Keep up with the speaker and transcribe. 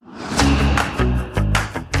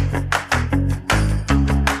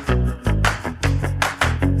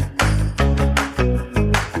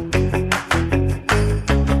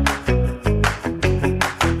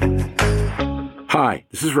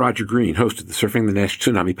This is Roger Green, host of the Surfing the NASH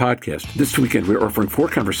Tsunami podcast. This weekend, we're offering 4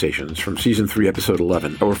 conversations from Season 3, Episode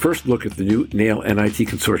 11. Our first look at the new NAIL-NIT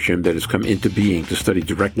consortium that has come into being to study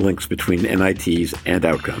direct links between NITs and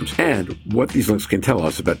outcomes, and what these links can tell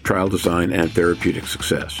us about trial design and therapeutic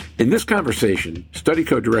success. In this conversation, study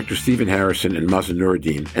co-director Stephen Harrison and Mazen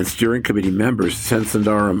Noureddin, and steering committee members Sen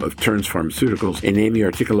Sundaram of Terns Pharmaceuticals and Amy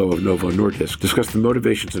Articolo of Novo Nordisk discuss the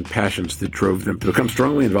motivations and passions that drove them to become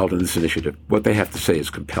strongly involved in this initiative. What they have to say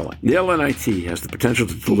is compelling. NAIL-NIT has the potential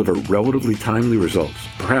to deliver relatively timely results,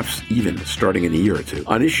 perhaps even starting in a year or two,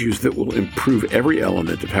 on issues that will improve every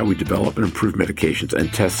element of how we develop and improve medications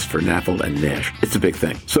and tests for NAFLD and NASH. It's a big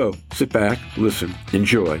thing. So sit back, listen,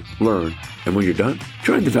 enjoy, learn, and when you're done,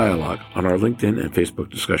 join the dialogue on our LinkedIn and Facebook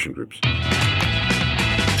discussion groups.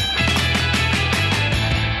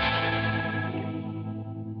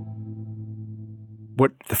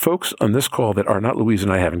 What the folks on this call that are not Louise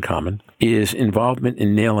and I have in common is involvement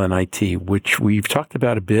in NAIL-NIT, which we've talked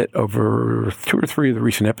about a bit over 2 or 3 of the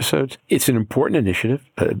recent episodes. It's an important initiative,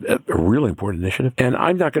 a really important initiative, and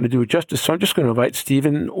I'm not going to do it justice, so I'm just going to invite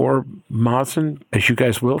Stephen or Mazen, as you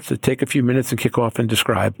guys will, to take a few minutes and kick off and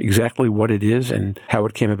describe exactly what it is and how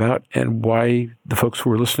it came about and why the folks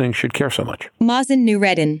who are listening should care so much. Mazen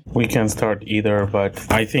Noureddin. We can start either,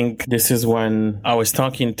 but I think this is when I was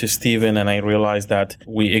talking to Stephen and I realized that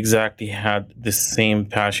we exactly had the same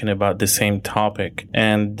passion about the same topic.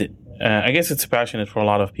 And I guess it's passionate for a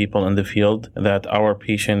lot of people in the field that our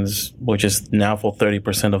patients, which is now for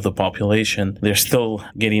 30% of the population, they're still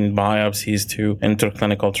getting biopsies to enter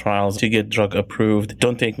clinical trials to get drug approved.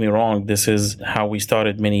 Don't take me wrong, this is how we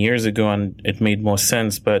started many years ago and it made more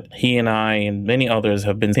sense. But he and I and many others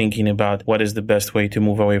have been thinking about what is the best way to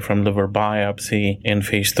move away from liver biopsy in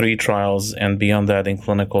phase 3 trials and beyond that in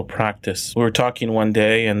clinical practice. We were talking one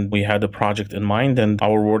day and we had a project in mind and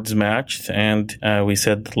our words matched and we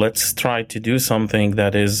said, let's try to do something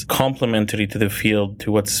that is complementary to the field, to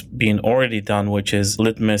what's being already done, which is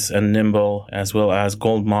Litmus and Nimble, as well as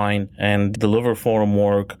Goldmine and the Liver Forum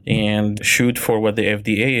work, and shoot for what the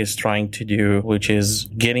FDA is trying to do, which is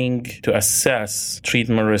getting to assess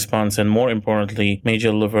treatment response and, more importantly,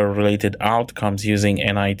 major liver-related outcomes using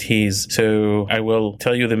NITs. So I will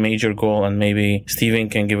tell you the major goal, and maybe Stephen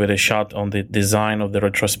can give it a shot on the design of the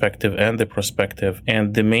retrospective and the prospective.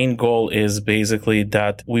 And the main goal is basically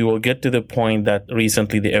that we will get to the point that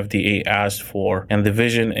recently the FDA asked for, and the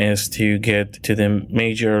vision is to get to the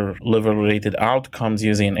major liver-related outcomes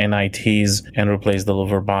using NITs and replace the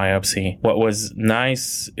liver biopsy. What was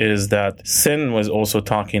nice is that Sen was also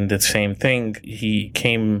talking the same thing. He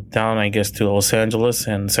came down, I guess, to Los Angeles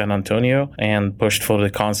and San Antonio and pushed for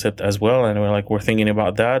the concept as well, and we're thinking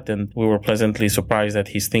about that, and we were pleasantly surprised that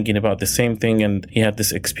he's thinking about the same thing, and he had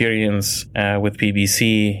this experience with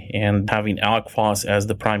PBC and having ALK-Phos as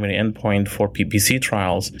the primary endpoint for PBC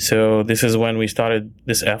trials. So this is when we started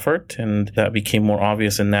this effort, and that became more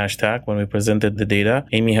obvious in NASH-TAG when we presented the data.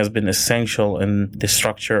 Amy has been essential in the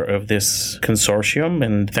structure of this consortium,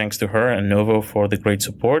 and thanks to her and Novo for the great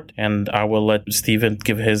support. And I will let Stephen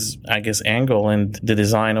give his, angle and the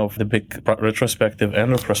design of the big retrospective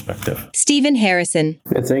and retrospective. Stephen Harrison.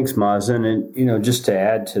 Yeah, thanks, Mazen. And, just to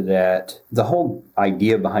add to that, the whole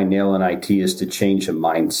idea behind NAIL-NIT is to change a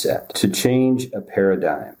mindset, to change a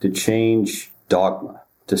paradigm, to change dogma,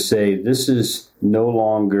 to say this is no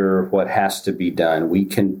longer what has to be done. We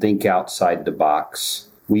can think outside the box.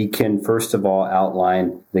 We can, first of all,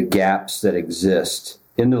 outline the gaps that exist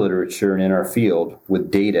in the literature and in our field with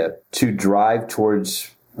data to drive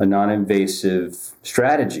towards a non-invasive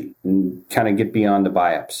strategy and kind of get beyond the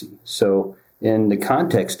biopsy. So in the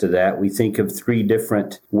context of that, we think of 3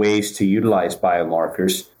 different ways to utilize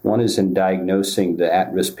biomarkers. One is in diagnosing the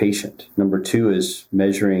at-risk patient. Number 2 is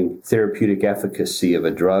measuring therapeutic efficacy of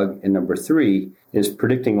a drug. And number 3 is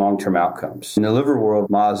predicting long-term outcomes. In the liver world,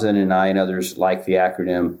 Mazen and I and others like the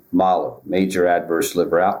acronym MALO, Major Adverse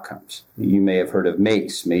Liver Outcomes. You may have heard of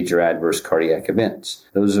MACE, Major Adverse Cardiac Events.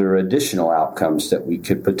 Those are additional outcomes that we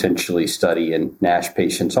could potentially study in NASH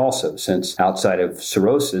patients also, since outside of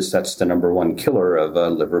cirrhosis, that's the number 1 killer of a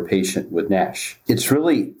liver patient with NASH. It's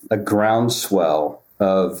really a groundswell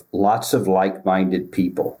of lots of like-minded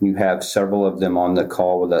people. You have several of them on the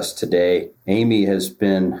call with us today. Amy has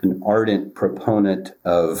been an ardent proponent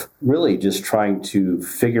of really just trying to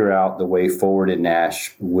figure out the way forward in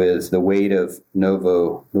NASH with the weight of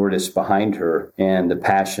Novo Nordisk behind her and the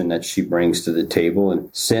passion that she brings to the table. And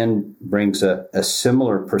Sin brings a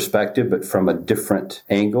similar perspective, but from a different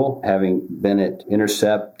angle, having been at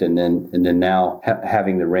Intercept and then now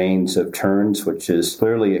having the reins of Terns, which is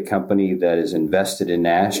clearly a company that is invested in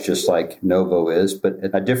NASH, just like Novo is, but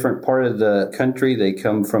a different part of the country. They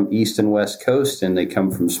come from East and West Coast, and they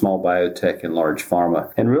come from small biotech and large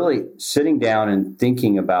pharma. And really sitting down and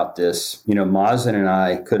thinking about this, Mazen and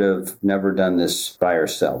I could have never done this by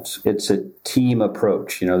ourselves. It's a team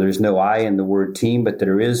approach. There's no I in the word team, but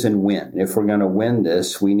there is in win. And if we're going to win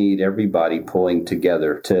this, we need everybody pulling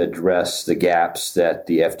together to address the gaps that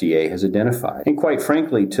the FDA has identified. And quite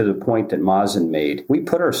frankly, to the point that Mazen made, we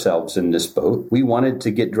put ourselves in this boat. We wanted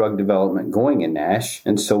to get drug development going in NASH.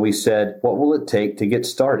 And so we said, what will it take to get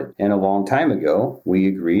started? And a long time ago, we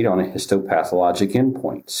agreed on a histopathologic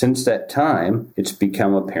endpoint. Since that time, it's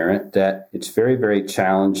become apparent that it's very, very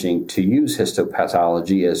challenging to use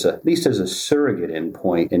histopathology at least as a surrogate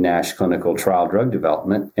endpoint in NASH clinical trial drug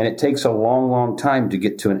development. And it takes a long, long time to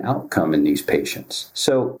get to an outcome in these patients.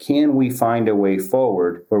 So can we find a way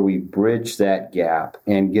forward where we bridge that gap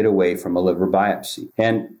and get away from a liver biopsy?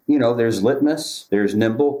 And there's Litmus, there's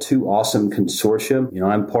Nimble, two awesome consortium.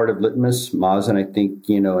 I'm part of Litmus. Mazen, I think,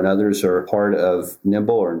 and others are part of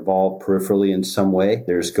Nimble or involved peripherally in some way.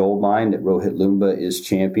 There's Goldmine that Rohit Loomba is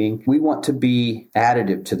championing. We want to be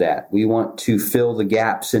additive to that. We want to fill the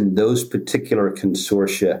gaps in those particular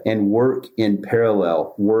consortia and work in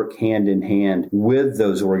parallel, work hand in hand with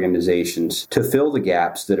those organizations to fill the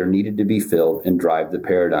gaps that are needed to be filled and drive the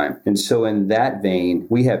paradigm. And so in that vein,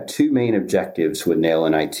 we have two main objectives with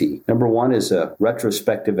NAIL-NIT. Number one is a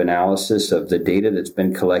retrospective analysis of the data that's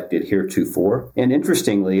been collected heretofore. And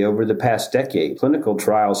interestingly, over the past decade, clinical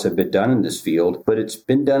trials have been done in this field, but it's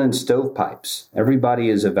been done in stovepipes. Everybody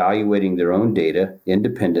is evaluating their own data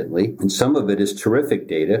independently, and some of it is terrific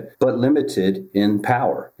data, but limited in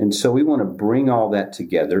power. And so we want to bring all that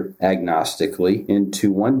together agnostically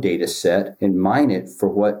into one data set and mine it for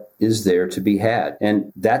what is there to be had.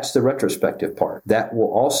 And that's the retrospective part. That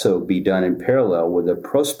will also be done in parallel with a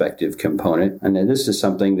prospective component. And then this is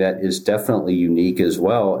something that is definitely unique as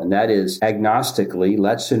well. And that is agnostically,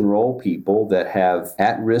 let's enroll people that have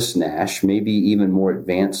at-risk NASH, maybe even more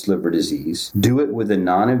advanced liver disease. Do it with a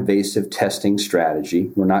non-invasive testing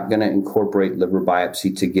strategy. We're not going to incorporate liver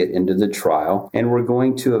biopsy to get into the trial. And we're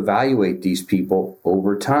going to evaluate these people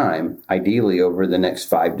over time, ideally over the next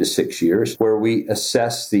 5 to 6 years, where we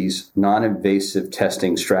assess these non-invasive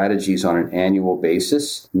testing strategies on an annual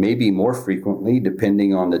basis, maybe more frequently,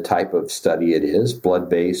 depending on the type of study it is,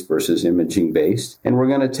 blood-based versus imaging-based. And we're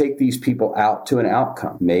going to take these people out to an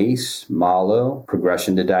outcome: MACE, MALO,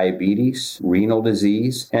 progression to diabetes, renal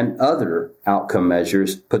disease, and other outcome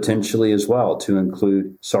measures potentially as well, to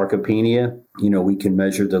include sarcopenia. We can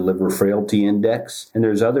measure the liver frailty index, and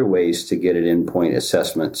there's other ways to get at endpoint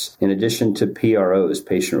assessments, in addition to PROs,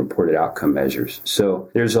 patient-reported outcome measures. So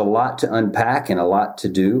there's a lot to unpack and a lot to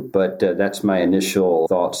do, but that's my initial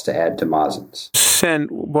thoughts to add to Mazen's. Sen,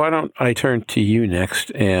 why don't I turn to you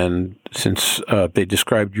next? And since they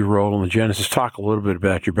described your role in the Genesis, talk a little bit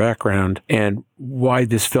about your background and why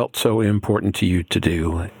this felt so important to you to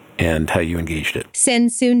do, and how you engaged it. Sen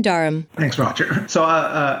Sundaram. Thanks, Roger. So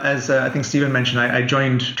as I think Stephen mentioned, I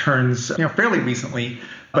joined Terns fairly recently.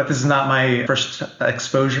 But this is not my first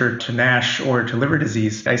exposure to NASH or to liver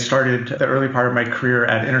disease. I started the early part of my career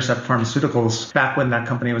at Intercept Pharmaceuticals, back when that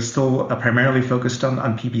company was still primarily focused on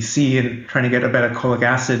PBC and trying to get obeticholic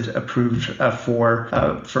acid approved for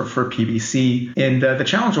PBC. And the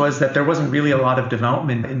challenge was that there wasn't really a lot of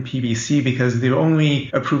development in PBC, because the only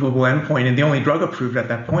approvable endpoint and the only drug approved at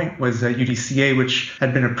that point was UDCA, which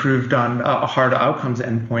had been approved on a hard outcomes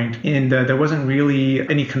endpoint. And there wasn't really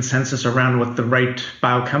any consensus around what the right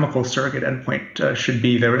biochemical surrogate endpoint should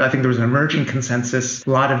be. I think there was an emerging consensus, a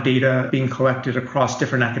lot of data being collected across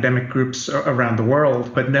different academic groups around the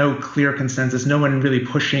world, but no clear consensus, no one really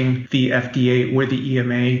pushing the FDA or the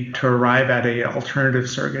EMA to arrive at an alternative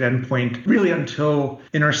surrogate endpoint, really until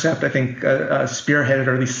Intercept, I think, spearheaded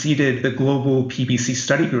or at least seeded the Global PBC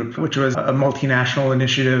Study Group, which was a multinational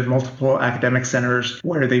initiative, multiple academic centers,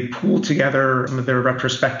 where they pooled together some of their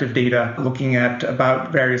retrospective data looking at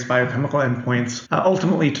about various biochemical endpoints. Ultimately,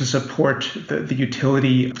 ultimately to support the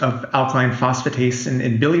utility of alkaline phosphatase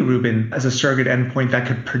and bilirubin as a surrogate endpoint that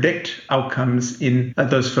could predict outcomes in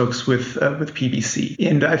those folks with PBC.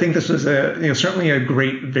 And I think this was certainly a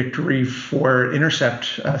great victory for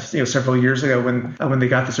Intercept several years ago when they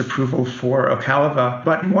got this approval for Ocaliva.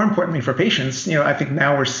 But more importantly for patients, I think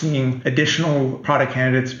now we're seeing additional product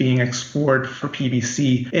candidates being explored for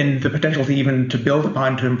PBC and the potential to build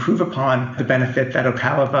upon, to improve upon the benefit that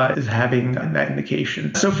Ocaliva is having in that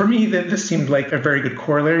indication. So for me, this seemed like a very good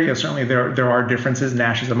corollary. Certainly there are differences.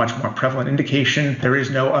 NASH is a much more prevalent indication. There is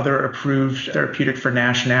no other approved therapeutic for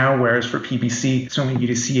NASH now, whereas for PBC, certainly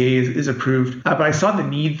UDCA is approved. But I saw the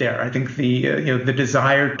need there. I think the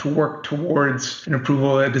desire to work towards an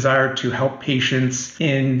approval, a desire to help patients,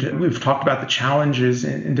 and we've talked about the challenges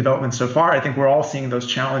in development so far. I think we're all seeing those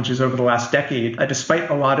challenges over the last decade, despite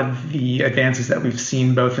a lot of the advances that we've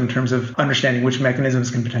seen, both in terms of understanding which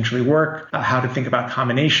mechanisms can potentially work, how to think about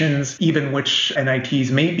combinations, even which NITs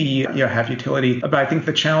maybe have utility. But I think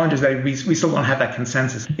the challenge is that we still don't have that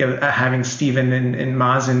consensus. Having Stephen and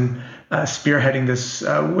Mazen spearheading this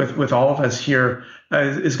with all of us here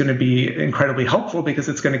is going to be incredibly helpful, because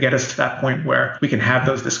it's going to get us to that point where we can have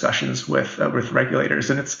those discussions with regulators.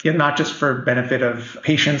 And it's not just for benefit of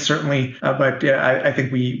patients, certainly, but I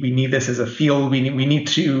think we need this as a field. We need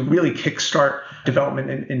to really kickstart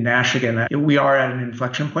development in NASH again. We are at an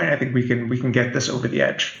inflection point. I think we can get this over the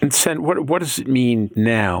edge. And Sen, what does it mean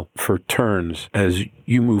now for Terns as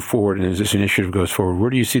you move forward and as this initiative goes forward? Where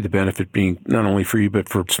do you see the benefit being, not only for you, but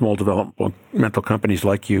for small developmental companies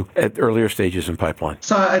like you at earlier stages in pipeline?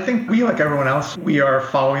 So I think we, like everyone else, we are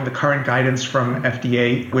following the current guidance from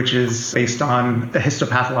FDA, which is based on a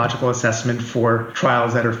histopathological assessment for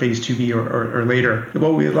trials that are phase 2B or later.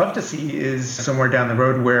 What we'd love to see is somewhere down the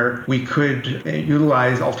road where we could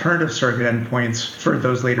utilize alternative surrogate endpoints for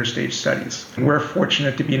those later stage studies. We're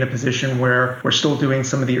fortunate to be in a position where we're still doing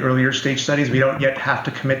some of the earlier stage studies. We don't yet have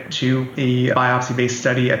to commit to a biopsy-based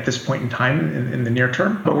study at this point in time in the near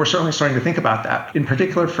term, but we're certainly starting to think about that. In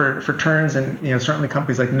particular for Terns and certainly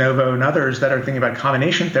companies like Novo and others that are thinking about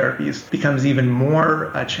combination therapies, becomes even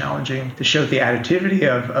more challenging to show the additivity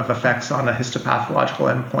of effects on a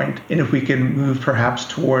histopathological endpoint. And if we can move perhaps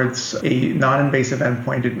towards a non-invasive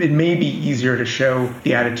endpoint, it may be easier to show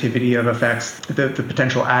the additivity of effects, the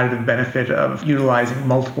potential additive benefit of utilizing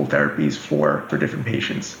multiple therapies for different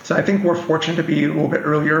patients. So I think we're fortunate to be a little bit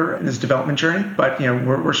earlier in this development journey, but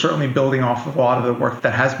we're certainly building off of a lot of the work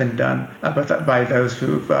that has been done by those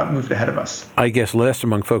who've moved ahead of us. I guess last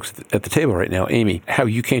among folks at the table right now, Amy, how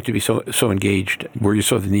you came to be so engaged, where you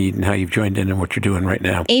saw the need, and how you've joined in and what you're doing right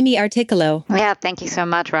now. Amy Articolo. Yeah, thank you so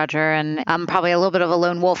much, Roger. And I'm probably a little bit of a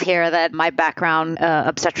lone wolf here, that my background,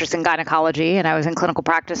 obstetrics and gynecology, and I was in clinical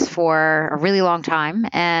practice for a really long time.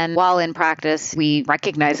 And while in practice, we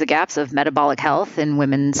recognize the gaps of metabolic health in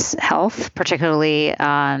women's health, particularly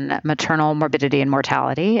on maternal morbidity and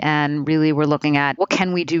mortality. And really, we're looking at what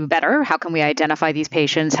can we do better? How can we identify these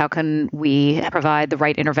patients? How can we provide the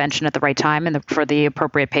right intervention at the right time and for the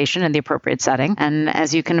appropriate patient in the appropriate setting? And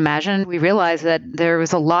as you can imagine, we realized that there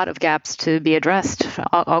was a lot of gaps to be addressed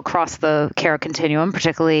across the care continuum,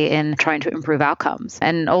 particularly in trying to improve outcomes.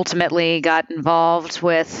 And ultimately got involved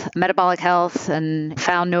with metabolic health and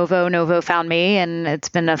found Novo. Novo found me, and it's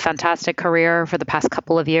been a fantastic career for the past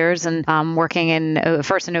couple of years. And working in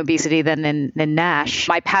first in obesity, then in NASH.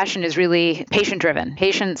 My passion is really patient-driven,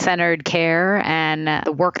 patient-centered care, and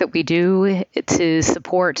the work that we do to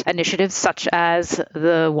support initiatives such as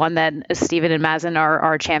the one that Stephen and Mazen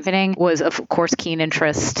are championing was, of course, keen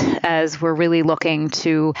interest, as we're really looking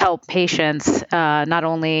to help patients not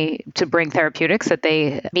only to bring therapeutics that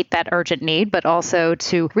they meet that urgent need, but also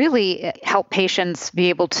to really help patients be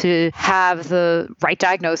able to have the right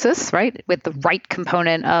diagnosis, right, with the right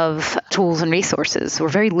component of tools and resources. We're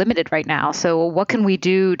very limited right now. So what can we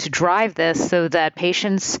do to drive this so that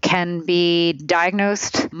patients can be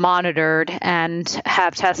diagnosed, monitored, and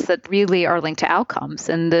have tests that really are linked to outcomes?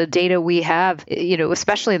 And the data we have,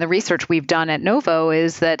 especially in the research we've done at Novo,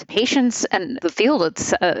 is that patients and the field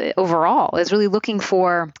overall is really looking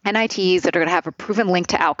for NITs that are going to have a proven link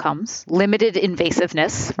to outcomes, limited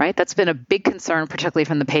invasiveness, right? That's been a big concern, particularly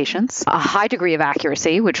from the patients, a high degree of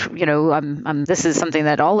accuracy, which, this is something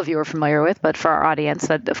that all of you are familiar with, but for our audience,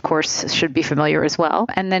 that of course should be familiar as well.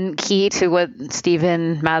 And then key to what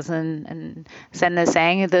Stephen, Mazen, and Sen is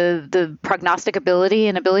saying, the prognostic ability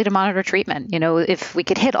and ability to monitor treatment. If we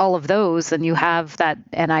could hit all of those, then you have that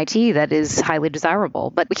NIT that is highly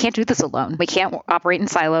desirable. But we can't do this alone. We can't operate in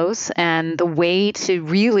silos. And the way to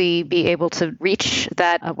really be able to reach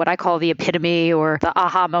that, what I call the epitome or the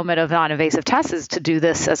aha moment of non-invasive tests, is to do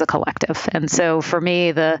this as a collective. And so for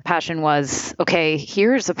me, the passion was, okay,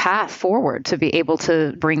 here's a path forward to be able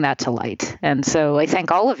to bring that to light. And so I thank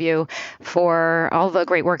all of you for all the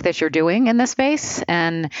great work that you're doing in this space,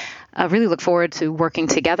 and I really look forward to working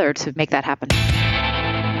together to make that happen.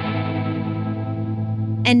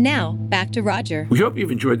 And now, back to Roger. We hope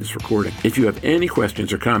you've enjoyed this recording. If you have any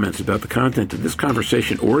questions or comments about the content of this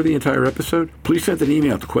conversation or the entire episode, please send an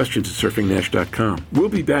email to questions@surfingnash.com. We'll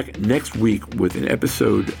be back next week with an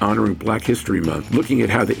episode honoring Black History Month, looking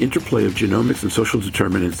at how the interplay of genomics and social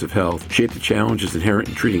determinants of health shape the challenges inherent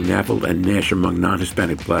in treating NAFLD and NASH among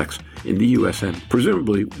non-Hispanic Blacks in the U.S. and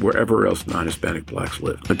presumably wherever else non-Hispanic Blacks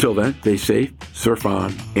live. Until then, stay safe, surf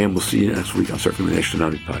on, and we'll see you next week on Surfing the Nash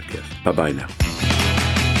Tsunami Podcast. Bye-bye now.